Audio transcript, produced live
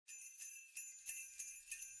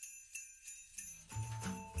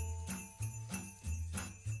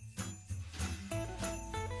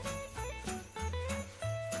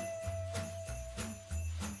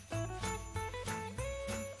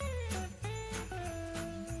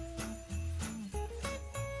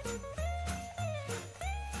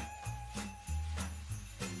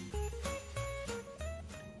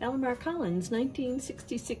Elmar Collins,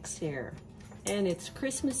 1966 here, and it's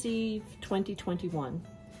Christmas Eve 2021,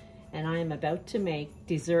 and I am about to make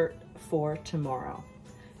dessert for tomorrow.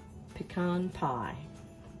 Pecan pie,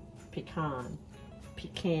 pecan,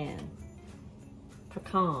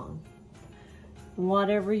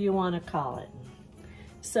 whatever you want to call it.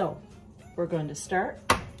 So we're going to start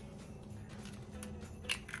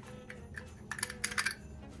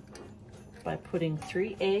by putting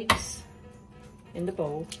 3 eggs in the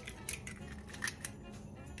bowl.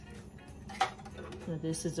 Now,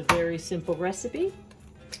 this is a very simple recipe.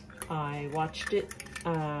 I watched it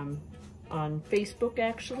on Facebook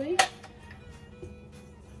actually.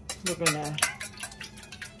 We're gonna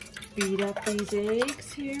beat up these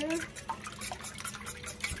eggs here.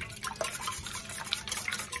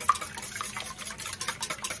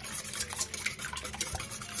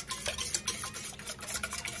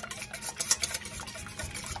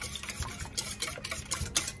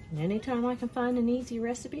 And anytime I can find an easy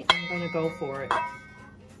recipe, I'm gonna go for it.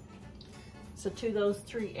 So to those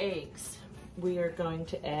 3 eggs, we are going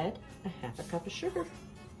to add a 1/2 cup of sugar.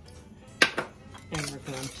 And we're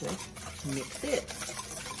going to mix it.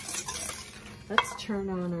 Let's turn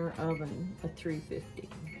on our oven at 350.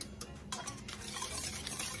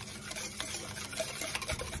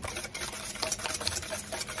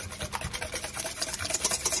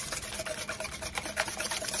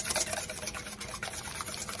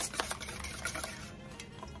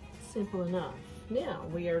 Simple enough. Now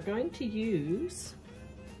we are going to use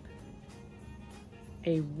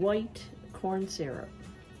a white corn syrup.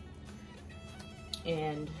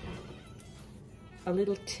 And a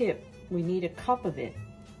little tip, we need a cup of it.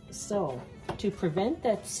 So to prevent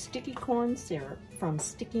that sticky corn syrup from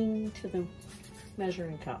sticking to the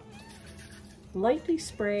measuring cup, lightly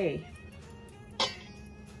spray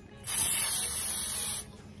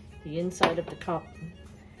the inside of the cup,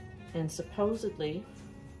 and supposedly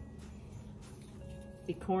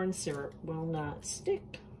the corn syrup will not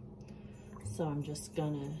stick. So I'm just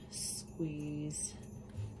gonna squeeze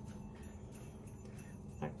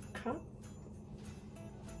a cup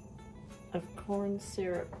of corn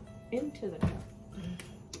syrup into the cup.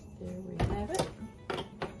 There we have it.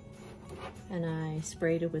 And I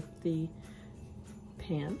sprayed it with the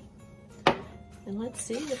pan. And let's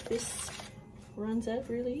see if this runs out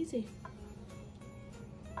really easy.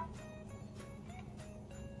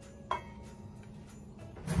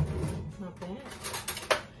 Not bad.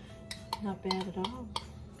 Not bad at all.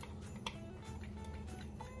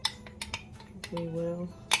 We will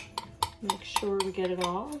make sure we get it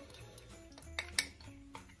all.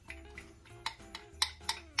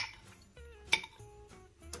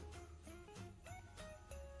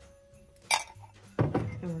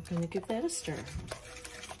 And we're going to give that a stir.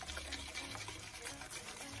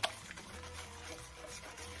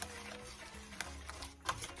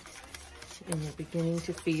 And you're beginning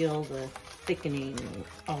to feel the thickening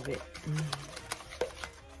of it.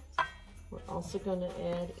 We're also going to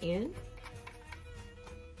add in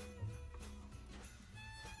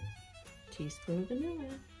a teaspoon of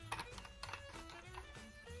vanilla.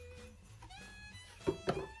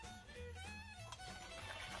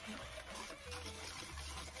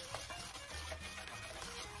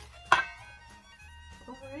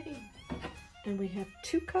 Alrighty. And we have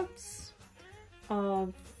 2 cups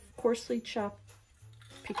of coarsely chopped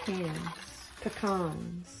pecans.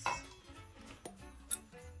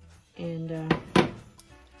 And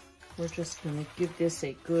we're just going to give this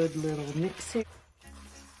a good little mix here.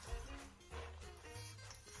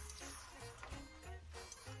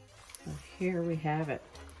 So here we have it.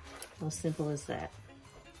 How simple is that?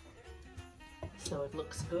 So it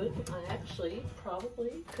looks good. I actually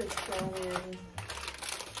probably could throw in,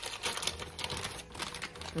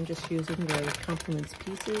 I'm just using the compliments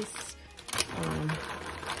pieces.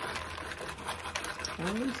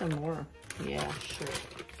 I need some more. Yeah, sure.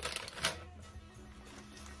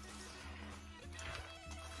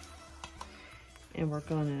 And we're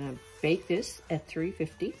gonna bake this at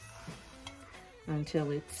 350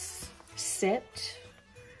 until it's set,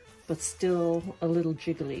 but still a little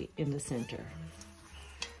jiggly in the center.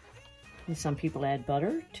 And some people add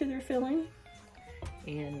butter to their filling,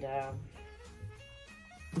 and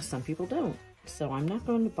some people don't. So I'm not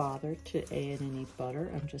going to bother to add any butter.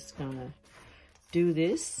 I'm just gonna do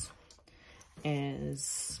this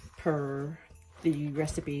as per the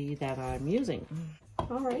recipe that I'm using.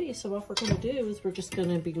 Alrighty, so what we're gonna do is we're just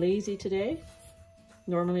gonna be lazy today.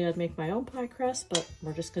 Normally I'd make my own pie crust, but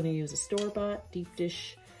we're just gonna use a store-bought deep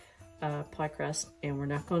dish pie crust, and we're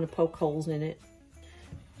not gonna poke holes in it.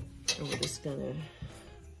 And we're just gonna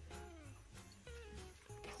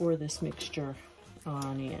pour this mixture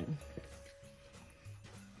on in.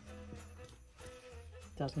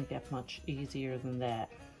 Doesn't get much easier than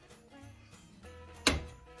that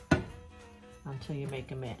until you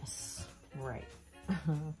make a mess, right?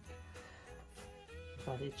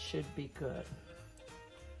 But it should be good.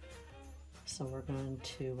 So we're going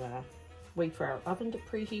to wait for our oven to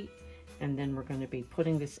preheat, and then we're going to be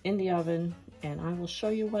putting this in the oven, and I will show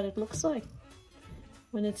you what it looks like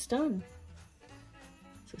when it's done.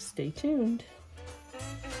 So stay tuned.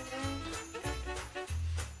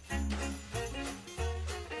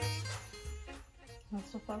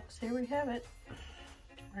 So folks, here we have it,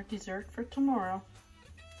 our dessert for tomorrow.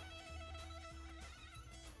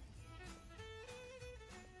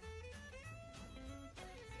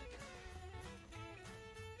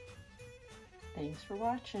 Thanks for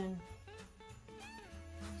watching.